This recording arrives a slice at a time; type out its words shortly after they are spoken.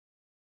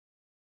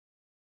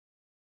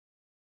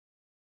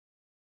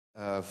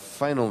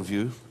Final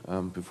view,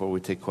 before we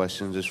take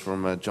questions, is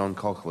from John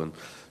Coghlan.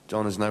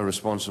 John is now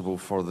responsible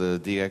for the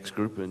DX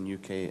group in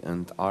UK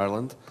and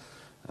Ireland.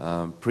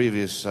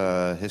 Previous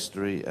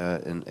history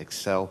in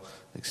Excel,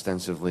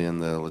 extensively in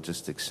the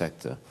logistics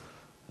sector.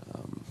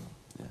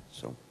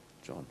 So,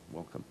 John,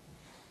 welcome.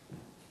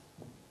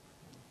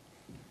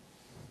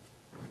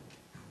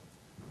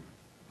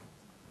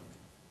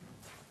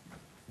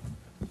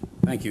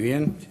 Thank you,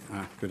 Ian.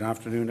 Good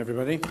afternoon,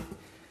 everybody.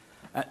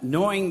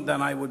 Knowing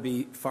that I would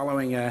be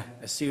following a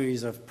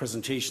series of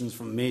presentations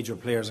from major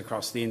players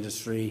across the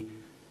industry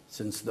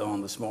since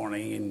dawn this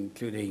morning,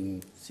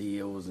 including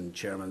CEOs and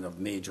chairmen of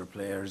major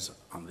players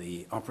on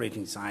the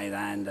operating side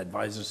and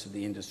advisors to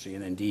the industry,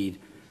 and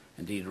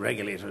indeed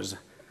regulators,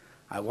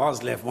 I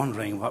was left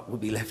wondering what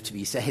would be left to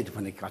be said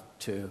when it got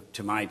to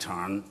my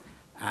turn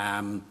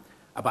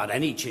about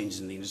any changes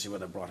in the industry,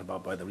 whether brought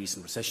about by the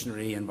recent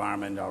recessionary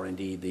environment or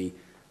indeed the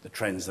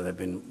trends that have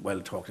been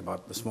well talked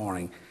about this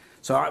morning.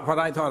 So what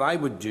I thought I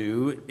would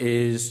do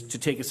is to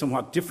take a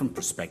somewhat different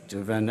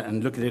perspective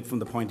and look at it from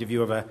the point of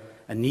view of a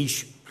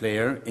niche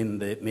player in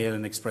the mail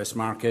and express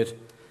market,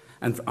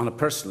 and on a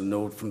personal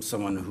note from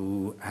someone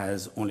who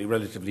has only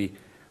relatively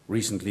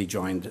recently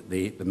joined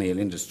the mail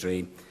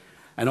industry.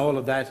 And all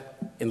of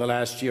that in the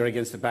last year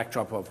against the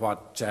backdrop of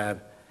what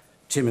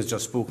Tim has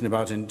just spoken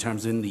about in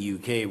terms in the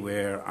UK,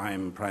 where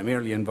I'm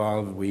primarily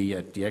involved, we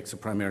at DX are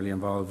primarily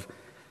involved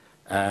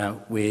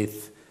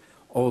with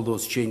all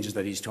those changes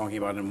that he's talking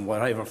about, in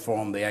whatever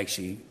form they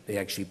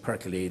actually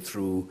percolate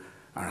through,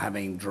 are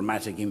having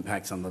dramatic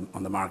impacts on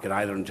the market,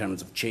 either in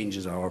terms of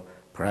changes or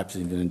perhaps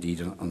even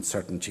indeed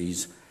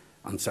uncertainties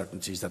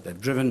that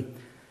they've driven.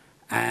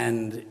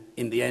 And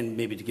in the end,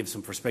 maybe to give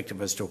some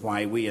perspective as to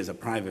why we as a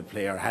private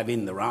player have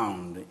in the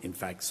round, in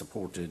fact,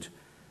 supported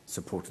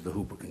the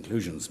Hooper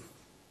conclusions.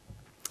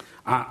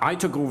 I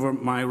took over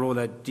my role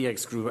at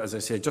DX Group, as I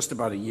said, just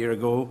about a year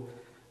ago.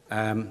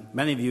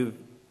 Many of you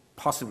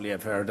possibly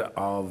have heard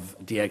of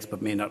DX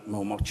but may not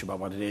know much about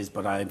what it is,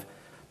 but I'm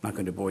not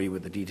going to bore you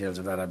with the details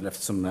of that. I've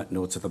left some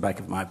notes at the back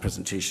of my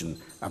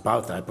presentation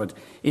about that. But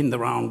in the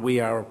round, we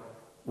are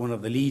one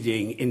of the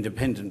leading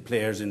independent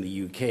players in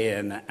the UK,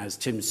 and as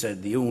Tim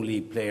said, the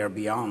only player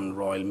beyond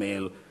Royal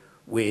Mail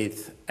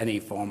with any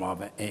form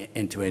of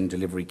end-to-end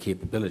delivery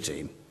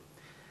capability.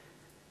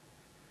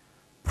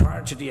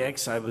 Prior to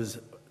DX, I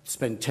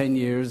spent 10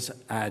 years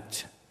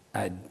at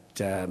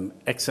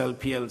XL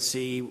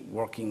plc,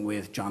 working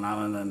with John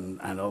Allen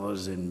and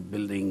others in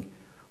building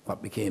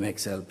what became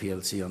XL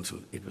plc until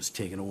it was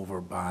taken over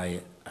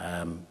by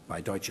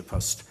Deutsche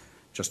Post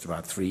just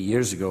about 3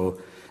 years ago.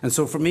 And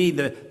so for me,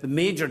 the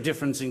major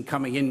difference in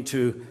coming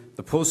into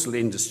the postal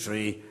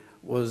industry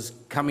was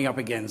coming up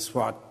against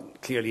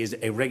what clearly is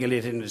a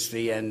regulated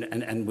industry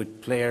and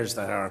with players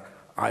that are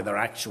either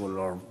actual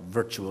or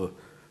virtual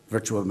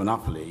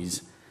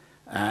monopolies.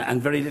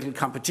 And very little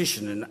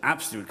competition, in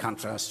absolute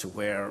contrast to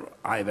where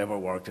I've ever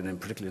worked, and in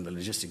particularly in the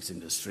logistics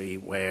industry,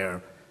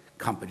 where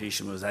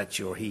competition was at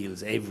your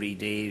heels every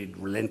day,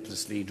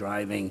 relentlessly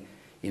driving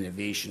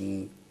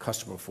innovation,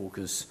 customer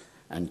focus,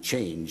 and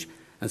change.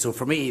 And so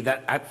for me,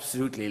 that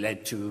absolutely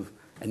led to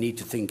a need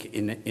to think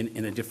in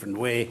a different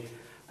way.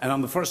 And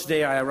on the first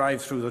day I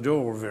arrived through the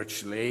door,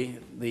 virtually,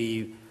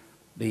 the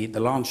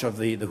launch of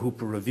the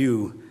Hooper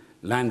Review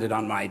landed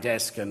on my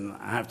desk, and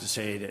I have to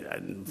say that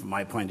from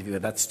my point of view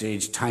at that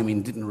stage,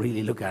 timing didn't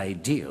really look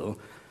ideal.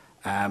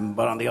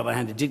 But on the other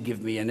hand, it did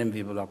give me an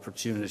enviable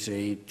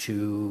opportunity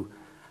to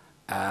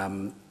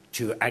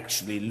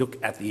actually look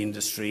at the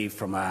industry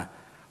from an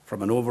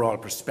overall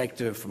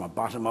perspective, from a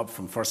bottom-up,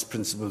 from first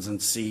principles,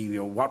 and see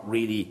what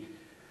really,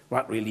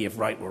 if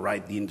right were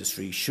right, the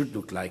industry should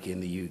look like in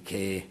the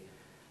UK.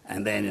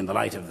 And then in the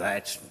light of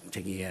that,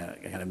 taking a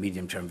kind of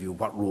medium-term view,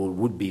 what role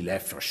would be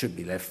left or should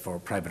be left for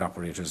private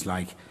operators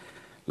like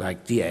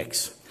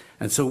DX.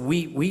 And so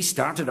we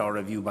started our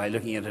review by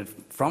looking at it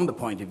from the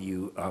point of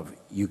view of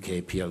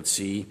UK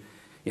PLC,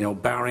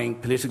 barring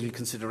political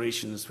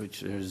considerations,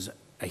 which is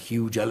a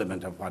huge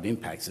element of what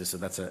impacts us. So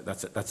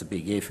that's a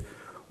big if.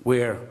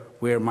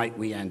 Where might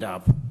we end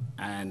up,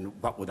 and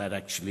what would that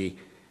actually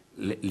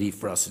leave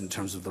for us in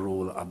terms of the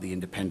role of the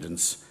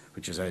independence,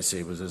 which, as I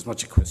say, was as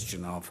much a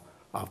question of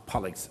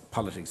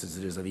politics as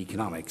it is of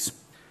economics.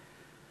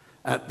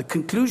 The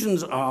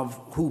conclusions of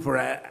Hooper,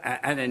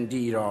 and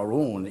indeed our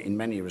own in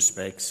many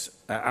respects,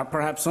 are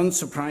perhaps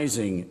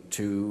unsurprising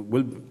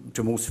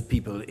to most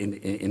people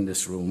in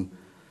this room.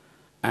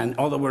 And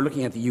although we're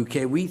looking at the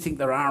UK, we think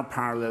there are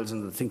parallels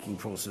in the thinking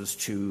process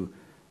to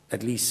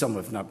at least some,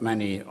 if not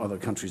many, other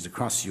countries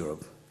across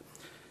Europe.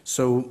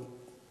 So,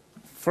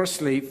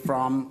 firstly,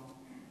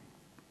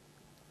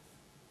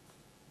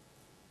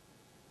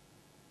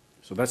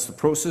 so that's the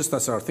process,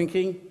 that's our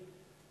thinking,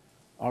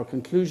 our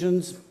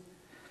conclusions.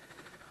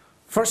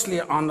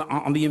 Firstly,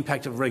 on the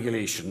impact of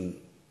regulation,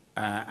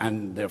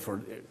 and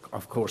therefore,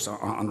 of course,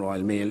 on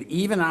Royal Mail.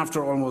 Even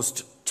after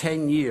almost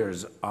 10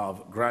 years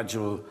of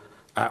gradual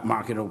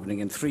market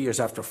opening and 3 years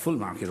after full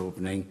market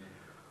opening,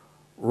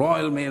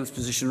 Royal Mail's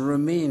position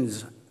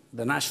remains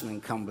the national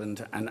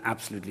incumbent and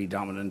absolutely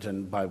dominant,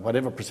 and by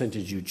whatever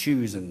percentage you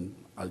choose, and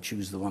I'll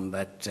choose the one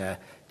that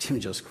Tim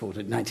just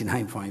quoted,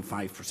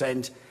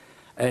 99.5%,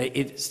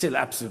 it still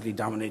absolutely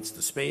dominates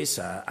the space.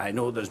 I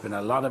know there's been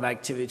a lot of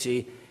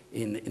activity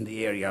in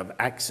the area of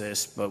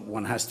access, but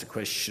one has to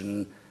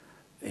question,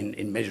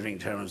 in measuring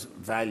terms,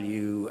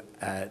 value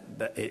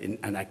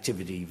and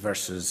activity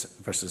versus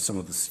some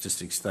of the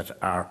statistics that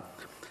are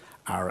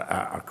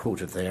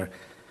quoted there.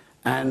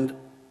 And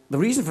the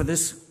reason for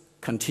this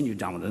continued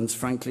dominance,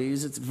 frankly,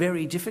 is it's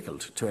very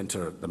difficult to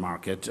enter the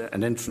market.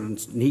 An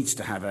entrant needs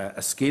to have a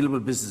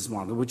scalable business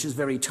model, which is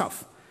very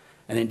tough.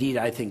 And indeed,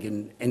 I think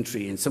in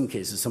entry, in some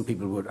cases, some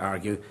people would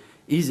argue,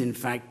 is in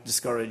fact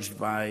discouraged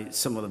by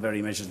some of the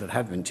very measures that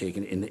have been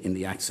taken in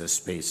the access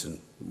space, and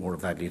more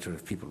of that later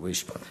if people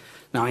wish.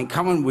 Now, in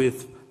common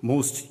with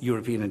most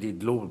European, indeed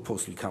global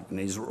postal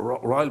companies,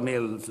 Royal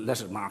Mail's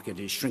letter market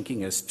is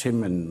shrinking, as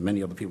Tim and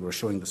many other people are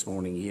showing this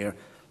morning here,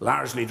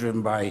 largely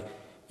driven by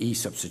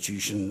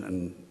e-substitution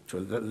and to a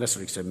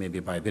lesser extent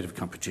maybe by a bit of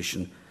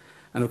competition.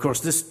 And of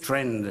course this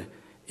trend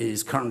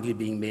is currently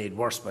being made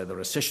worse by the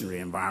recessionary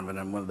environment,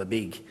 and one of the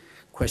big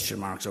question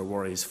marks or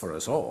worries for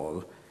us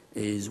all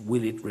is,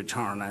 will it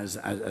return as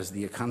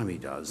the economy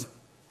does?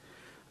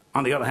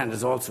 On the other hand,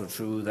 it's also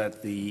true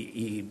that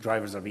the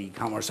drivers of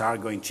e-commerce are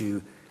going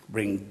to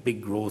bring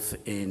big growth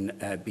in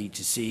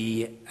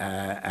B2C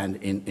and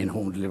in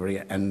home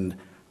delivery, and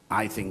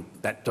I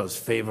think that does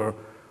favour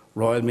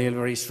Royal Mail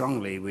very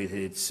strongly with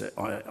its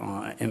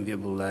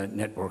enviable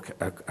network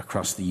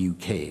across the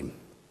UK.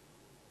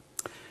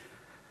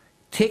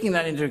 Taking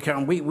that into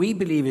account, we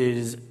believe it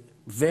is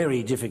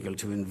very difficult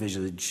to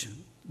envisage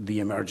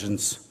the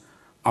emergence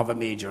of a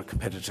major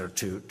competitor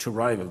to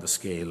rival the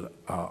scale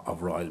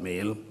of Royal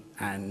Mail,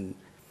 and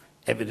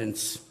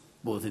evidence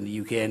both in the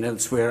UK and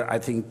elsewhere, I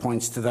think,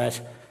 points to that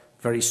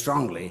very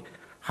strongly.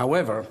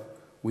 However,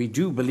 we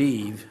do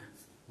believe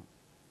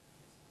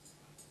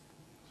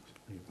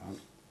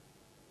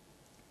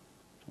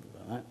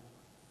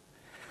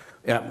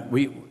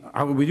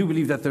we do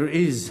believe that there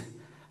is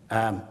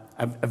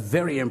a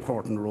very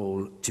important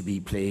role to be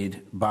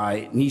played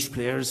by niche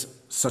players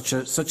such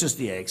as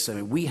DX. I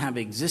mean, we have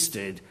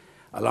existed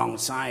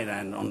alongside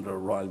and under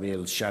Royal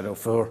Mail's shadow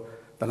for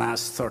the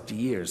last 30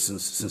 years,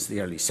 since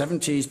the early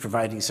 70s,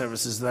 providing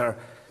services that are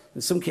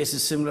in some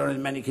cases similar,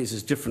 in many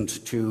cases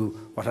different to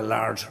what a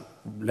large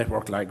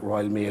network like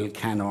Royal Mail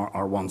can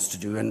or wants to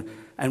do.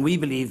 And we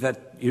believe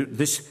that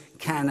this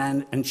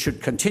can and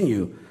should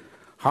continue.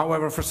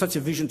 However, for such a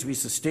vision to be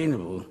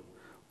sustainable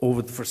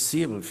over the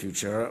foreseeable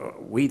future,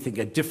 we think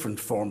a different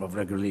form of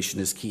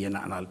regulation is key, and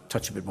I'll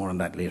touch a bit more on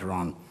that later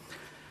on.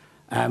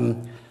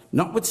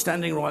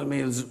 Notwithstanding Royal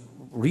Mail's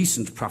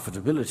recent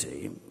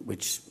profitability,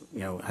 which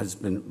has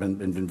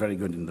been very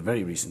good in the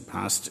very recent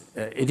past,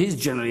 it is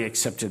generally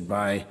accepted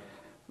by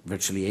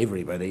virtually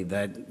everybody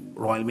that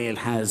Royal Mail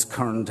has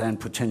current and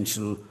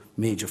potential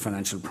major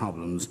financial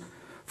problems,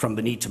 from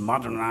the need to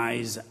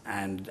modernise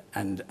and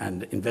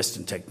invest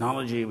in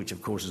technology, which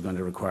of course is going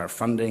to require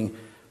funding,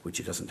 which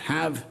it doesn't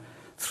have,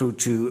 through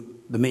to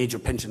the major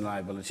pension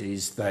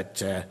liabilities that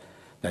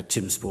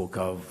Tim spoke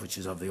of, which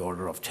is of the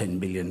order of 10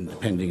 billion,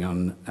 depending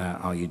on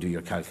how you do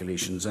your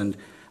calculations. And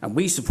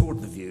we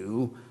support the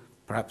view,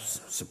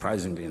 perhaps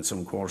surprisingly in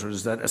some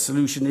quarters, that a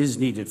solution is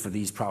needed for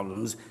these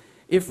problems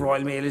if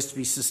Royal Mail is to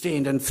be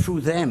sustained, and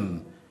through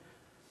them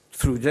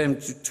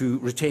to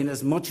retain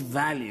as much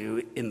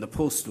value in the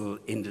postal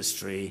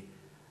industry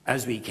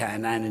as we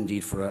can, and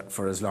indeed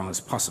for as long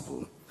as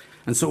possible.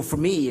 And so for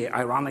me,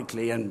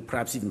 ironically, and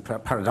perhaps even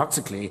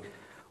paradoxically,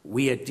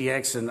 we at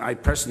DX, and I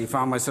personally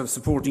found myself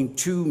supporting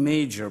two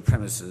major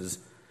premises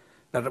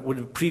that would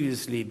have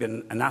previously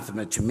been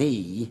anathema to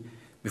me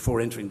before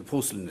entering the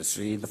postal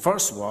industry. The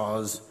first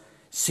was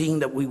seeing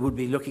that we would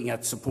be looking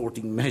at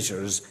supporting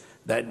measures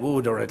that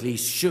would, or at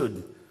least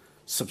should,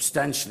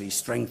 substantially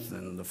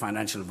strengthen the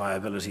financial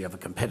viability of a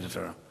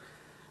competitor.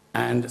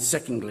 And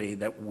secondly,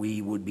 that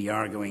we would be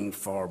arguing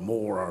for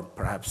more, or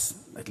perhaps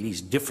at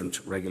least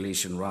different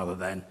regulation rather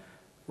than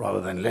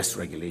less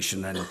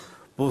regulation. And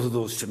both of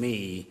those, to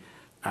me,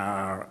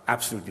 are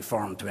absolutely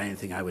foreign to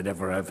anything I would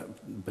ever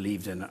have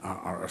believed in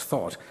or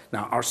thought.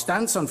 Now, our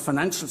stance on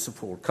financial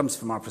support comes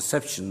from our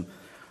perception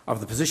of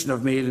the position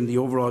of Mail in the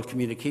overall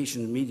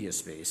communication media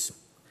space.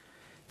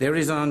 There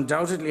is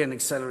undoubtedly an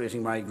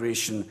accelerating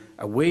migration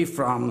away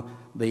from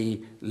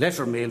the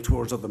letter mail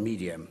towards other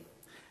media.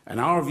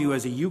 And our view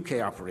as a UK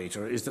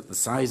operator is that the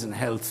size and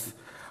health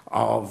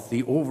of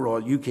the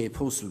overall UK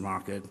postal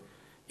market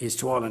is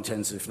to all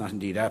intents, if not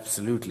indeed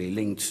absolutely,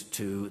 linked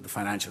to the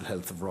financial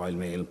health of Royal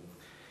Mail.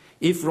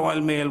 If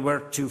Royal Mail were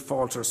to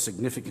falter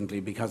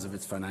significantly because of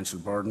its financial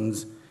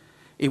burdens,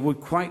 it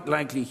would quite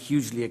likely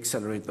hugely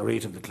accelerate the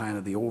rate of decline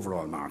of the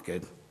overall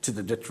market, to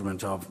the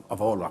detriment of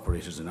all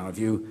operators in our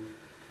view.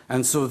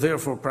 And so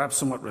therefore, perhaps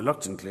somewhat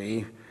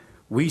reluctantly,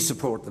 we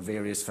support the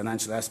various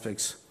financial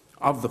aspects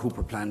of the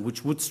Hooper plan,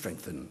 which would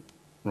strengthen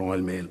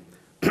Royal Mail.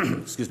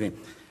 Excuse me.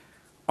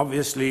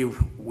 Obviously,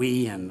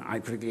 we, and I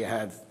particularly,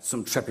 have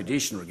some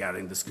trepidation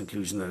regarding this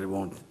conclusion that it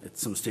won't, at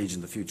some stage in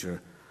the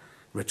future,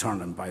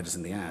 return and bite us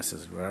in the ass,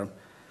 as it were.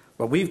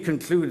 But we've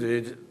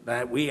concluded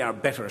that we are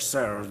better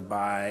served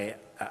by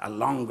a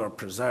longer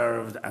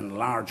preserved and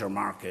larger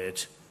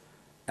market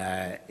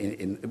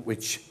within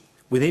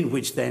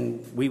which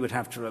then we would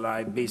have to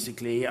rely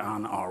basically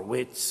on our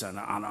wits and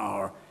on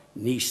our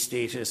niche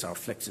status, our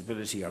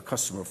flexibility, our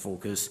customer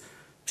focus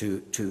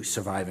to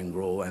survive and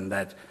grow, and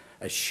that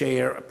a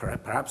share,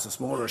 perhaps a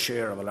smaller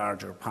share of a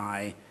larger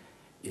pie,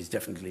 is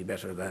definitely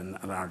better than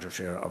a larger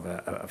share of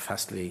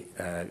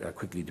a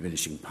quickly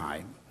diminishing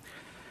pie.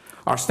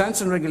 Our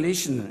stance on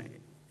regulation,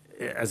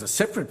 as a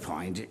separate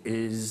point,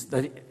 is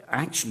that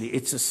actually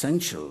it's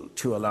essential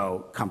to allow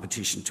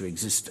competition to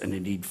exist and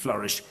indeed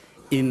flourish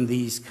in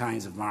these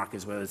kinds of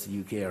markets, whether it's the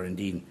UK or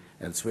indeed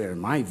elsewhere, in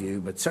my view,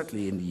 but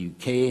certainly in the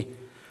UK.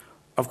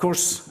 Of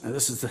course, and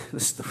this is the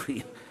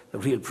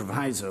real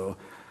proviso,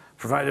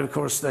 provided, of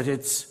course, that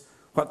it's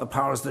what the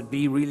powers that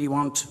be really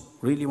want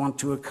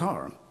to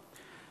occur.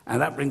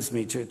 And that brings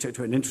me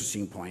to an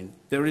interesting point.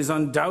 There is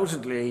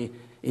undoubtedly,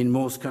 in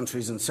most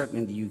countries, and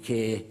certainly in the UK,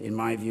 in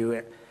my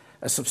view,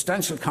 a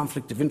substantial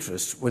conflict of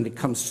interest when it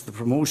comes to the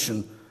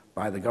promotion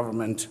by the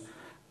government,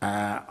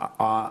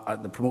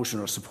 the promotion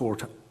or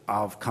support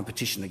of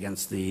competition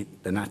against the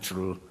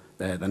national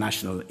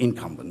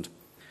incumbent.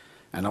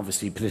 And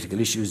obviously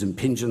political issues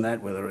impinge on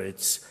that, whether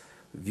it's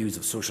views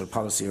of social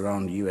policy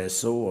around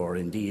USO or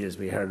indeed, as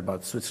we heard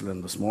about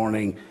Switzerland this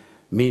morning,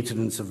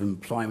 maintenance of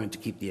employment to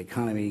keep the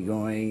economy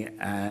going,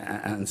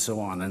 and so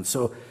on. And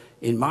so,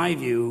 in my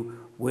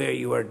view, where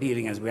you are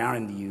dealing, as we are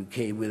in the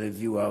UK, with a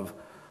view of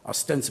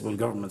ostensible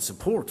government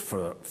support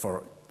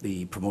for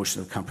the promotion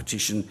of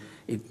competition,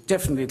 it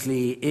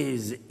definitely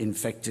is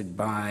infected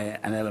by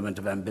an element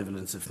of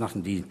ambivalence, if not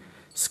indeed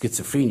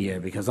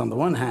schizophrenia, because on the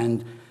one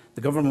hand,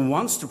 the government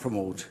wants to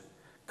promote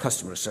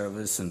customer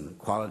service and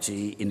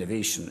quality,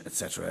 innovation,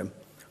 etc.,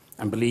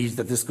 and believes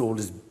that this goal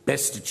is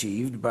best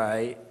achieved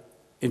by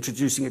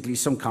introducing at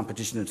least some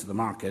competition into the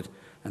market,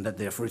 and that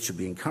therefore it should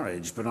be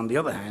encouraged. But on the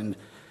other hand,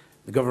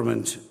 the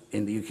government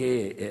in the UK,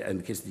 in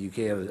the case of the UK,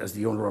 as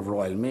the owner of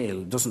Royal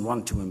Mail, doesn't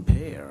want to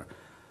impair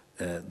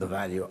the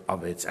value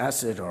of its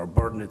asset or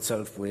burden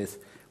itself with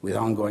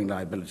ongoing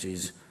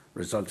liabilities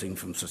resulting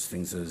from such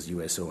things as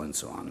USO and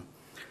so on.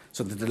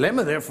 So the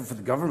dilemma, therefore, for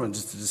the government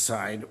is to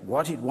decide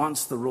what it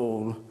wants the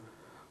role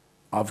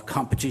of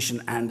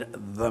competition and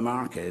the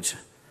market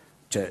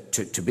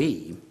to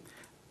be,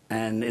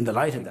 and in the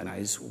light of that,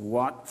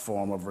 what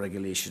form of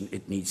regulation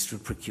it needs to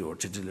procure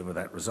to deliver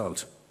that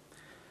result.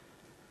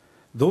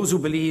 Those who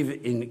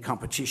believe in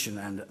competition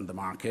and the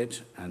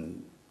market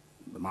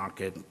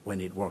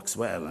when it works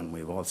well, and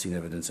we've all seen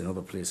evidence in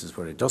other places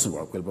where it doesn't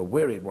work well, but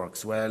where it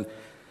works well,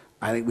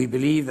 I think we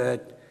believe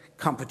that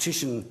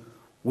competition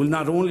will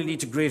not only lead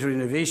to greater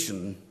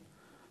innovation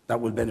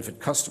that will benefit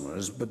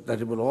customers, but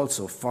that it will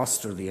also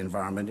foster the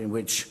environment in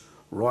which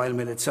Royal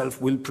Mail itself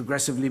will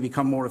progressively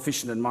become more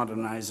efficient and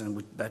modernised,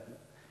 and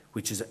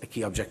which is a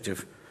key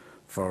objective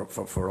for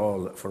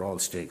all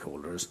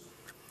stakeholders.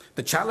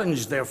 The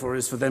challenge, therefore,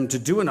 is for them to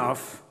do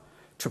enough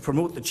to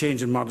promote the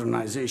change and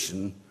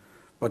modernisation,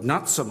 but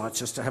not so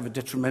much as to have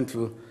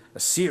a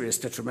serious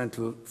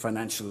detrimental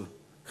financial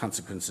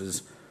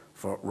consequences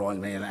for Royal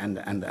Mail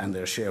and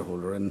their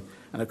shareholder. And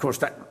of course,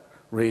 that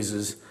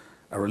raises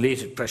a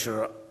related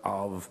pressure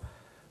of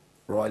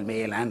Royal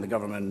Mail and the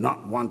government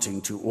not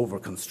wanting to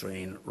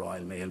over-constrain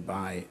Royal Mail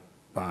by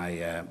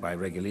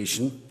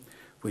regulation,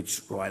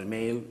 which Royal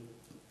Mail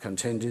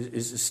contend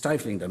is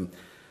stifling them.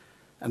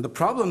 And the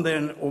problem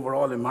then,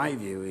 overall, in my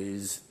view,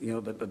 is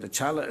that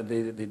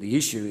the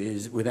issue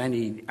is with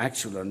any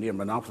actual or near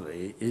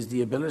monopoly is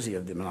the ability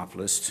of the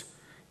monopolist,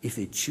 if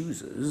it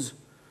chooses,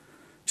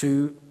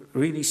 to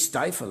really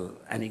stifle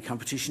any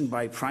competition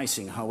by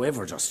pricing,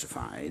 however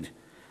justified.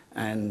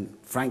 And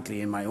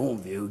frankly, in my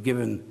own view,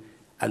 given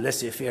a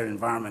laissez-faire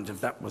environment,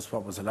 if that was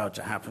what was allowed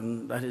to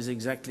happen, that is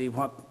exactly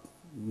what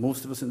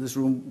most of us in this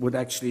room would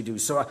actually do.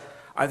 So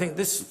I think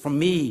this, for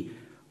me,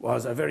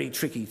 was a very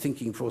tricky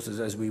thinking process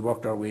as we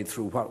worked our way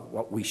through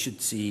what we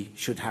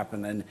should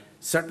happen, and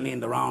certainly in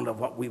the round of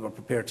what we were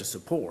prepared to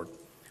support.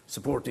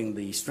 Supporting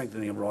the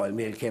strengthening of Royal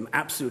Mail came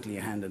absolutely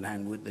hand in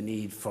hand with the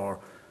need for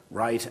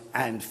right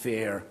and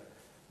fair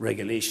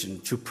regulation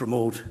to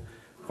promote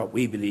what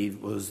we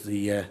believe was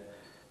the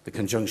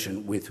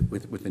conjunction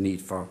with the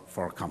need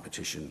for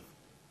competition.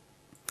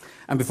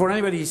 And before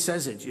anybody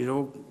says it,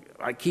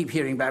 I keep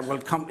hearing back,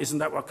 well, isn't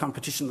that what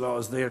competition law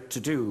is there to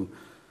do?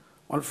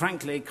 Well,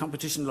 frankly,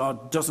 competition law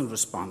doesn't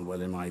respond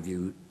well, in my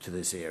view, to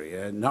this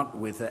area, not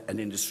with an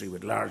industry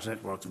with large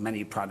networks,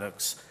 many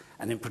products,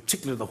 and in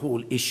particular the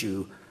whole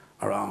issue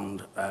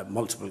around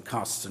multiple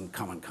costs and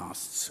common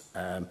costs.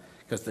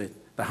 Because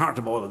the heart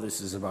of all of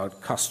this is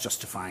about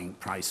cost-justifying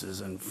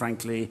prices, and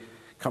frankly,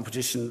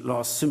 competition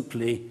law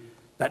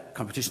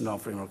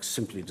framework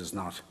simply does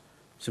not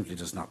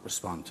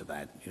respond to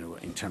that,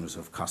 in terms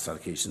of cost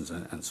allocations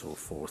and so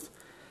forth.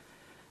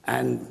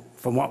 And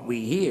from what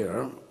we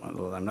hear,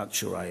 although I'm not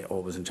sure I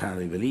always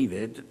entirely believe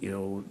it,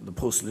 the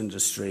postal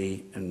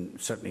industry, and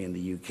certainly in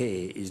the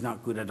UK, is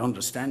not good at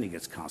understanding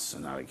its costs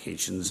and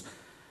allocations,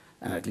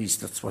 and at least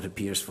that's what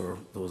appears for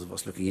those of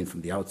us looking in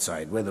from the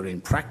outside. Whether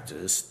in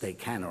practice they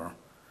can or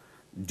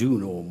do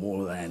know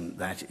more than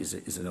that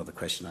is another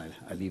question.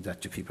 I leave that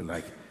to people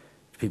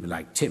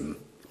like Tim.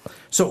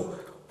 So,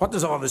 what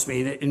does all this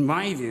mean? In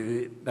my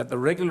view, that the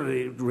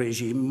regulatory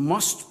regime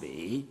must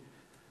be,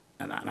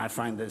 and I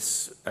found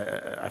this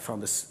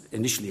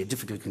initially a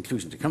difficult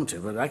conclusion to come to,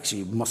 but it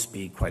actually must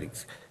be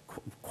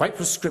quite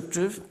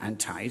prescriptive and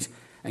tight,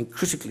 and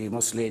critically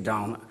must lay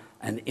down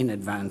an in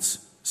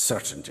advance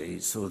certainty,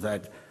 so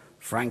that,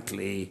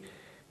 frankly,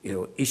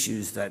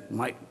 issues that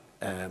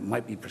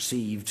might be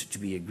perceived to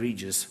be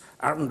egregious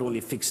aren't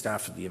only fixed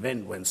after the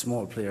event, when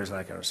small players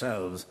like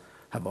ourselves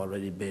have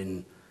already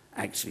been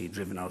actually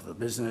driven out of the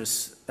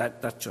business.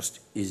 That just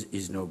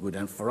is no good,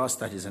 and for us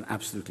that is an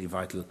absolutely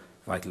vital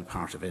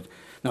part of it.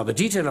 Now, the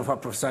detail of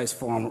what precise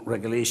form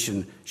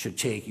regulation should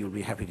take, you'll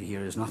be happy to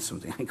hear, is not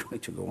something I'm going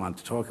to go on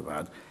to talk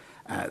about.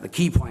 The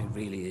key point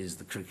really is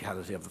the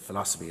criticality of the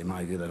philosophy, in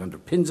my view, that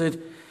underpins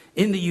it.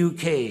 In the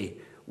UK,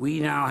 we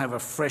now have a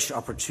fresh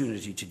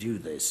opportunity to do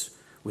this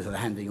with the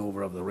handing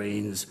over of the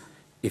reins,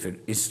 if it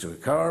is to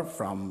occur,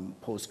 from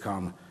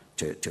Postcom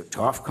to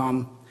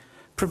Ofcom,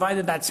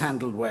 provided that's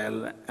handled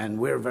well, and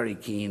we're very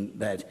keen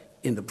that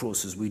in the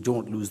process we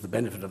don't lose the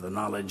benefit of the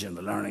knowledge and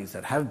the learnings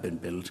that have been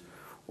built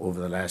over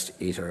the last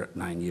 8 or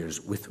 9 years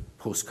with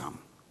Postcom.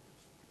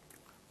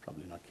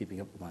 Probably not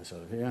keeping up with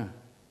myself here.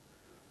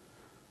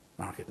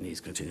 Market needs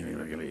continuing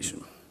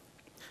regulation.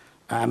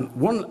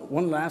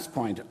 One last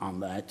point on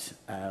that.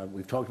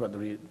 We've talked about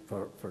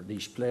for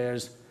niche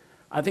players.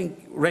 I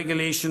think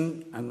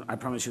regulation, and I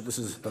promise you this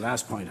is the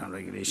last point on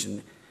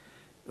regulation,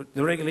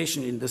 the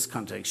regulation in this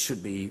context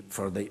should be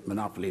for the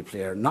monopoly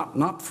player,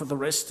 not for the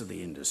rest of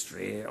the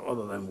industry,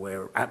 other than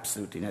where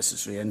absolutely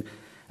necessary.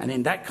 And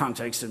in that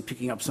context, and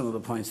picking up some of the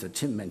points that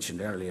Tim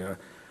mentioned earlier,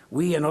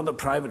 we and other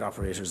private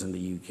operators in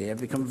the UK have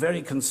become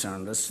very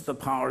concerned as to the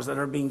powers that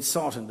are being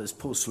sought in this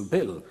postal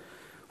bill,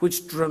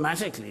 which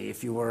dramatically,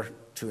 if you were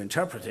to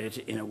interpret it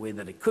in a way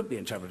that it could be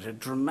interpreted,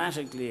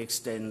 dramatically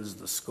extends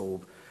the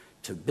scope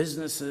to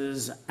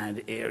businesses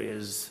and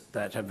areas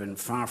that have been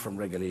far from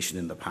regulation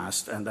in the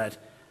past and that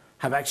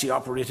have actually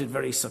operated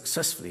very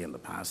successfully in the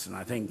past. And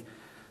I think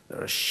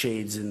there are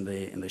shades in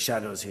the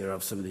shadows here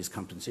of some of these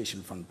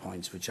compensation fund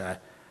points, which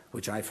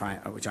I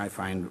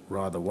find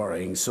rather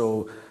worrying.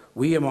 So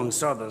we,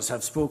 amongst others,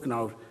 have spoken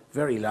out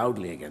very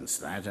loudly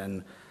against that,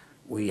 and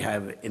we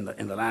have, in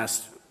the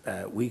last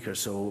week or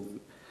so,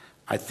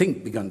 I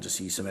think, begun to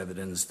see some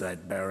evidence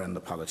that BER and the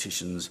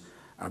politicians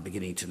are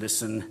beginning to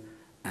listen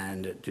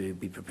and to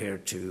be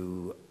prepared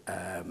to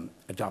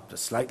adopt a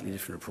slightly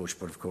different approach,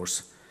 but of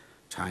course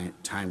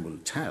time will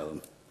tell.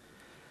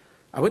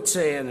 I would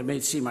say, and it may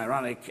seem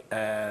ironic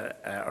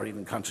or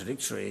even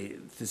contradictory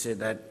to say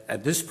that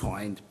at this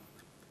point,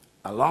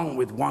 along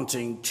with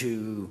wanting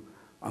to,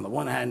 on the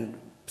one hand,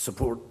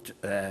 support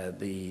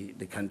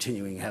the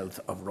continuing health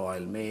of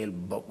Royal Mail,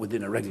 but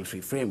within a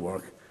regulatory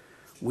framework,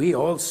 we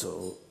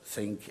also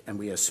think and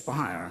we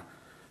aspire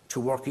to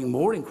working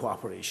more in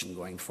cooperation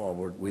going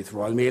forward with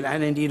Royal Mail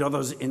and indeed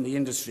others in the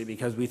industry,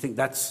 because we think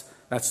that's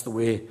the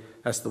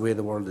way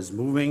the world is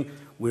moving.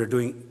 We're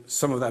doing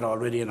some of that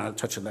already, and I'll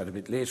touch on that a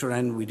bit later.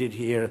 And we did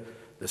hear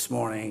this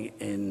morning,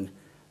 in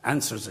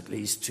answers at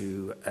least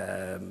to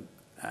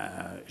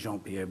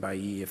Jean-Pierre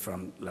Bailly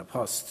from La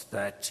Poste,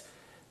 that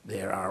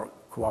there are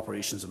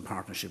cooperations and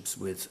partnerships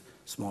with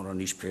smaller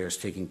niche players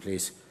taking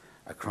place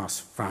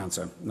across France.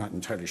 I'm not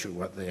entirely sure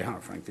what they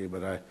are, frankly,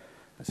 but I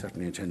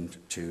certainly intend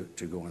to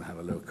go and have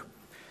a look.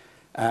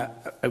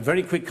 A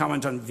very quick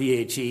comment on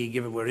VAT,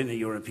 given we're in a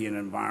European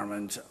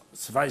environment.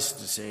 Suffice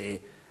to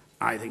say,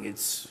 I think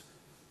it's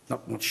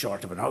not much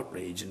short of an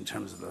outrage in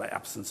terms of the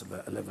absence of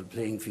a level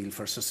playing field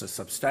for such a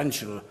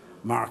substantial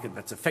market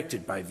that's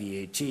affected by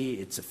VAT.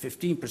 It's a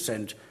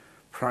 15%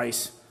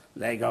 price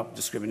leg up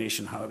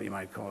discrimination, however you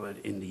might call it,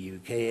 in the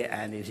UK,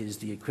 and it is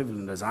the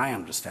equivalent, as I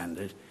understand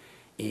it,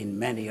 in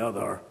many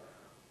other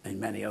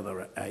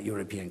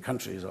European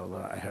countries,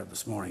 although I heard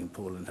this morning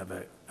Poland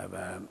have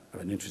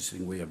an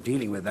interesting way of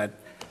dealing with that.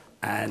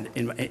 And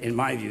in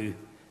my view,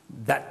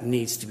 that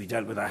needs to be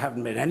dealt with. I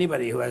haven't met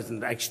anybody who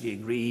hasn't actually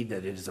agreed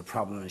that it is a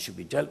problem and should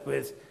be dealt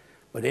with,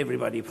 but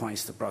everybody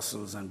points to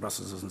Brussels, and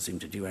Brussels doesn't seem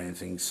to do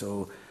anything.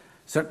 So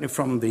certainly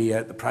from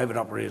the private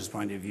operator's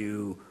point of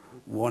view,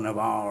 one of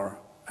our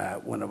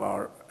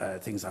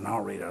things on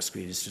our radar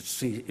screen is to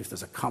see if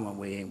there's a common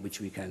way in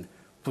which we can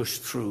push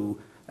through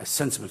a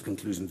sensible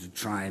conclusion to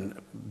try and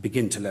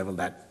begin to level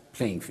that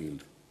playing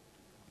field.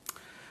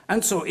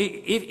 And so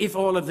if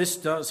all of this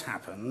does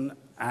happen,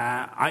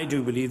 I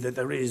do believe that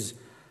there is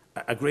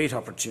a great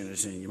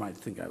opportunity. You might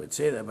think I would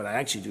say that, but I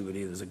actually do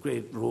believe there's a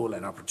great role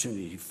and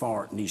opportunity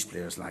for niche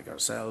players like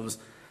ourselves.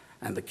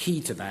 And the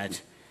key to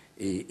that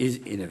is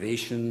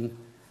innovation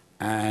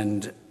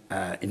and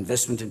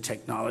investment in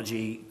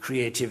technology,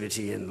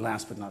 creativity, and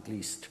last but not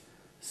least,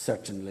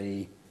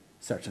 certainly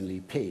certainly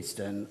paced.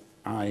 And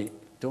I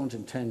don't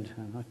intend,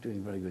 I'm not doing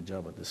a very good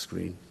job at this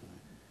screen.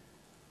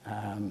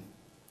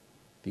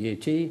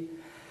 VAT.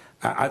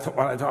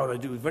 What I thought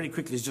I'd do very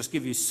quickly is just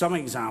give you some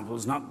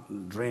examples,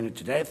 not drain it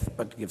to death,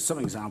 but give some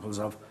examples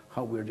of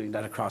how we're doing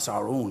that across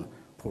our own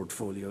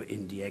portfolio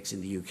in DX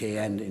in the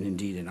UK and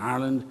indeed in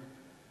Ireland.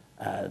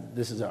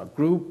 This is our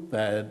group.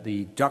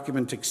 The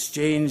document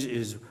exchange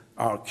is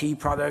our key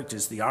product,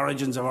 is the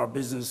origins of our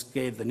business,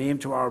 gave the name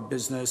to our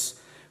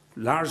business,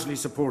 largely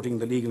supporting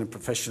the legal and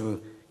professional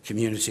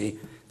community.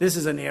 This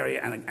is an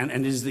area,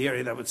 and is the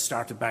area that was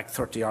started back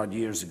 30-odd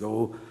years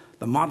ago.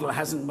 The model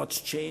hasn't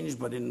much changed,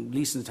 but in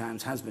recent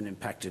times has been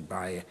impacted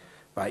by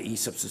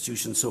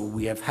e-substitution. So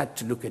we have had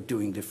to look at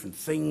doing different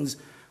things,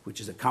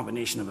 which is a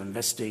combination of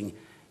investing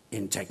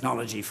in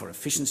technology for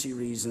efficiency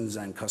reasons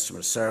and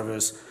customer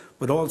service,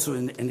 but also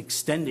in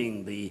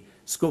extending the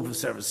scope of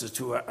services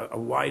to a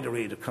wide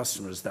array of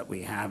customers that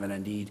we have, and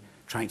indeed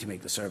trying to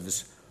make the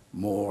service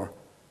more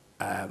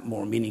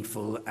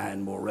meaningful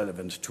and more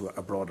relevant to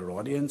a broader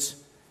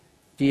audience.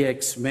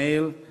 DX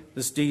Mail,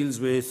 this deals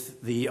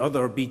with the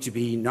other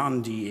B2B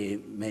non-DA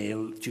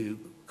mail to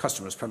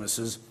customers'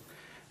 premises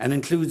and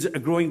includes a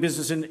growing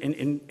business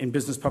in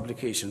business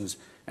publications.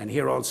 And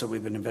here also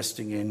we've been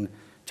investing in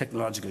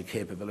technological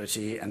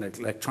capability and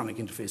electronic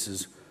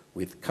interfaces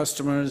with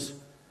customers.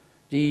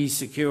 DX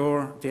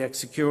Secure,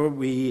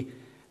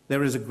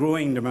 there is a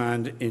growing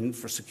demand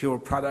for secure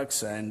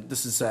products, and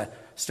this is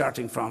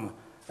starting from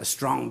a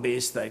strong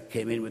base that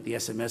came in with the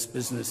SMS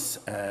business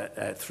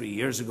 3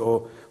 years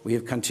ago. We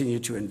have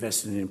continued to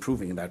invest in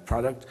improving that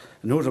product.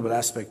 A notable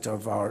aspect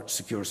of our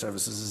secure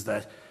services is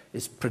that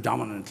it's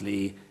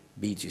predominantly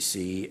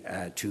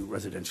B2C to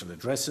residential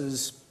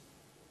addresses.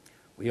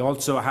 We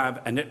also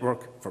have a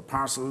network for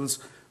parcels,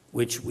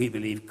 which we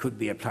believe could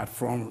be a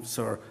platform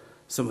for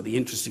some of the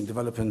interesting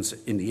developments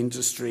in the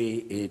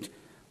industry. It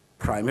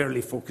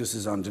primarily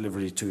focuses on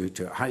delivery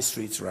to high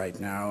streets right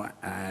now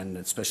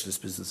and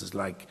specialist businesses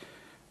like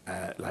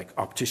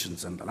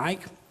opticians and the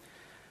like.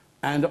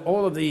 And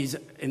all of these,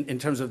 in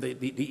terms of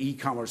the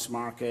e-commerce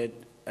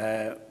market,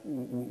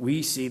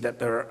 we see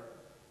that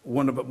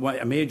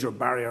a major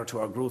barrier to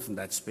our growth in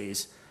that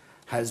space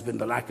has been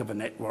the lack of a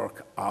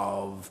network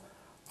of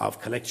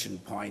collection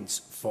points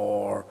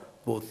for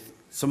both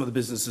some of the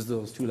businesses,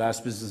 those two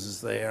last businesses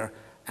there,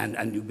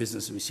 and new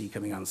business we see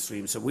coming on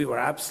stream. So we were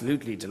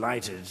absolutely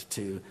delighted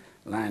to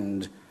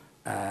land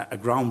a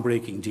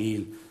groundbreaking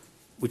deal,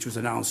 which was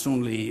announced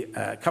only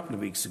a couple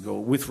of weeks ago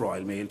with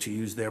Royal Mail to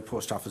use their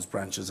post office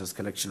branches as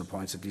collection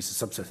points, at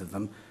least a subset of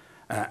them,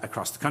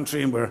 across the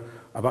country, and we're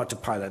about to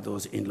pilot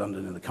those in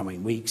London in the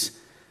coming weeks.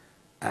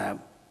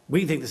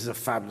 We think this is a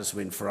fabulous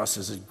win for us,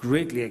 as it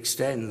greatly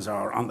extends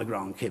our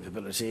on-the-ground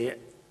capability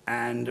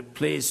and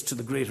plays to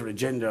the greater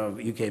agenda of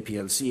UK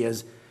PLC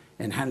as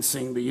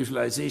enhancing the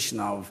utilisation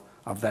of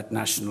that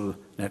national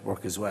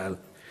network as well. It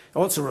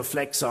also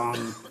reflects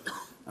on,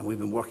 and we've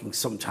been working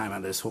some time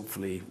on this,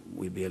 hopefully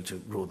we'll be able to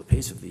grow the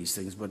pace of these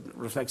things, but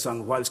reflects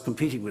on, whilst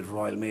competing with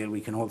Royal Mail, we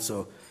can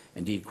also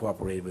indeed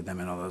cooperate with them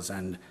and others,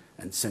 and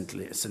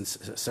certainly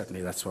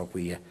that's what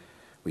we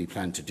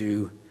plan to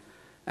do.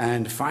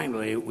 And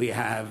finally, we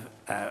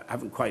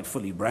haven't quite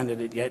fully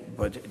branded it yet,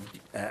 but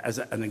as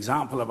an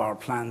example of our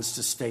plans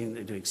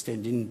to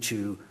extend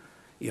into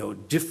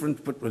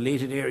different but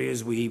related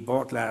areas, we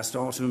bought last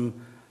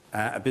autumn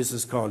a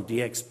business called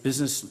DX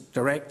Business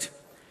Direct.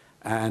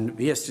 And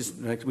DX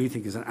Direct, we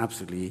think, is an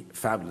absolutely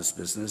fabulous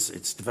business.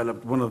 It's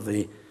developed one of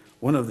the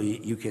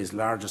UK's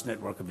largest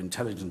network of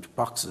intelligent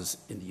boxes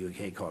in the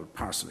UK called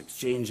Parcel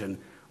Exchange, and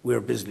we're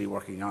busily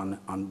working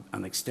on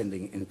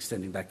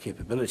extending that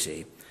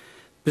capability.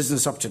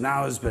 Business up to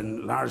now has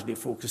been largely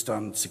focused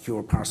on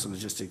secure parcel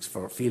logistics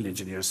for field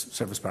engineers,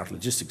 service part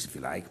logistics, if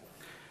you like,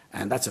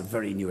 and that's a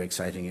very new,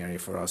 exciting area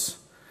for us.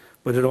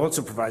 But it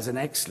also provides an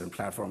excellent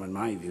platform, in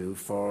my view,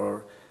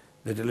 for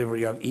the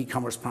delivery of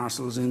e-commerce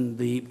parcels in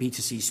the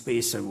B2C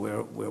space, and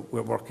we're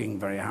working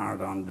very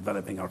hard on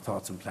developing our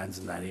thoughts and plans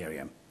in that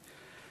area.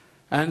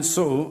 And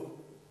so,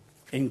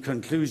 in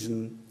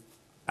conclusion,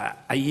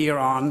 a year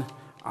on,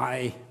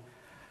 I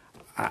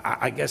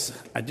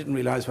guess I didn't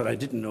realize what I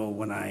didn't know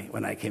when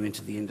I came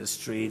into the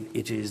industry.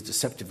 It is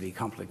deceptively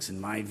complex, in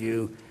my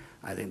view.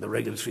 I think the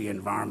regulatory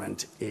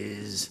environment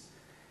is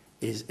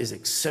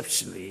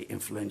exceptionally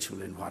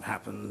influential in what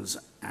happens,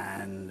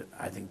 and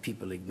I think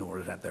people ignore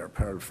it at their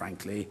peril,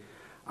 frankly.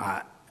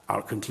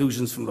 Our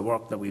conclusions from the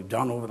work that we've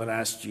done over the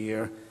last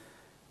year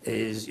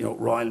is,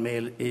 Royal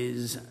Mail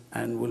is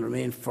and will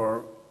remain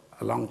for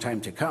a long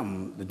time to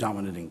come the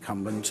dominant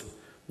incumbent,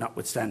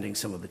 notwithstanding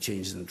some of the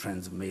changes in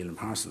trends of mail and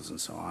parcels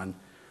and so on.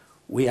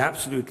 We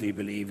absolutely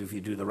believe if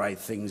you do the right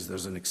things,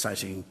 there's an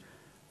exciting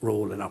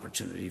role and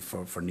opportunity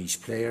for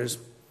niche players.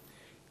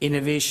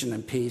 Innovation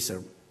and pace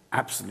are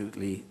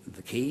absolutely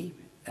the key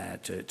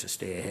to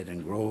stay ahead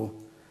and grow.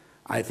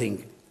 I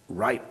think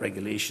right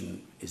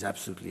regulation is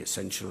absolutely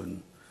essential,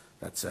 and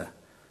that's a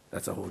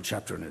whole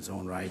chapter in its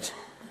own right.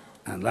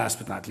 And last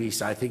but not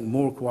least, I think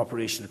more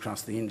cooperation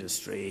across the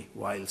industry,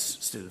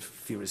 whilst still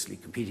furiously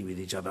competing with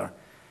each other,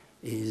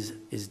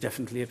 is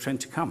definitely a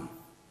trend to come.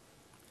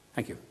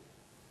 Thank you.